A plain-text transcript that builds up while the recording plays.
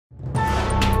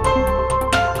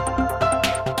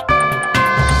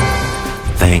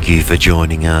Thank you for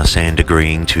joining us and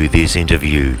agreeing to this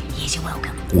interview. Yes, you're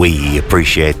welcome. We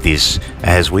appreciate this,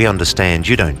 as we understand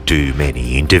you don't do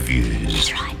many interviews.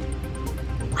 That's right.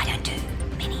 I don't do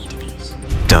many interviews.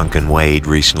 Duncan Wade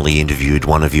recently interviewed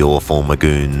one of your former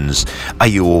goons. Are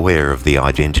you aware of the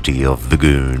identity of the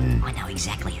goon? I know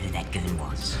exactly who that goon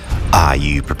was. Are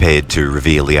you prepared to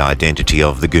reveal the identity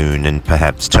of the goon and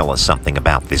perhaps tell us something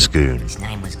about this goon? His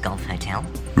name was Golf Hotel,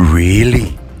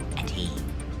 Really? and he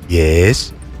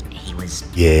Yes? was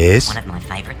Yes? one of my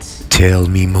favourites. Tell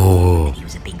me more. He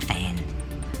was a big fan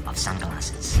of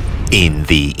sunglasses. In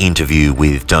the interview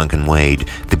with Duncan Wade,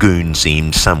 the goon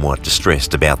seemed somewhat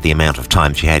distressed about the amount of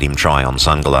time she had him try on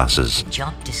sunglasses. The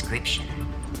job description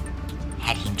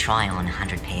had him try on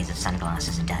 100 pairs of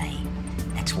sunglasses a day.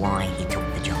 That's why he took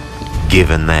the job.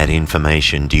 Given that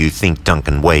information, do you think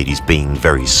Duncan Wade is being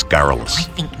very scurrilous? I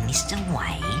think Mr.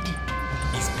 Wade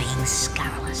is being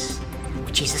scurrilous,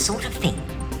 which is the sort of thing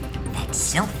that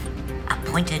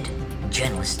self-appointed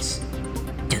journalists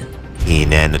do.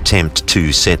 In an attempt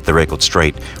to set the record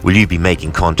straight, will you be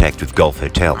making contact with Golf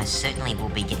Hotel? I certainly will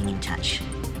be getting in touch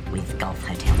with Golf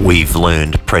Hotel. We've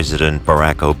learned President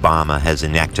Barack Obama has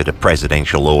enacted a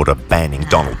presidential order banning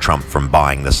Donald Trump from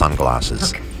buying the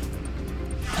sunglasses. Look,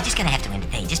 you're just going to have to end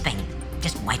it there. You're just being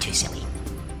way too silly.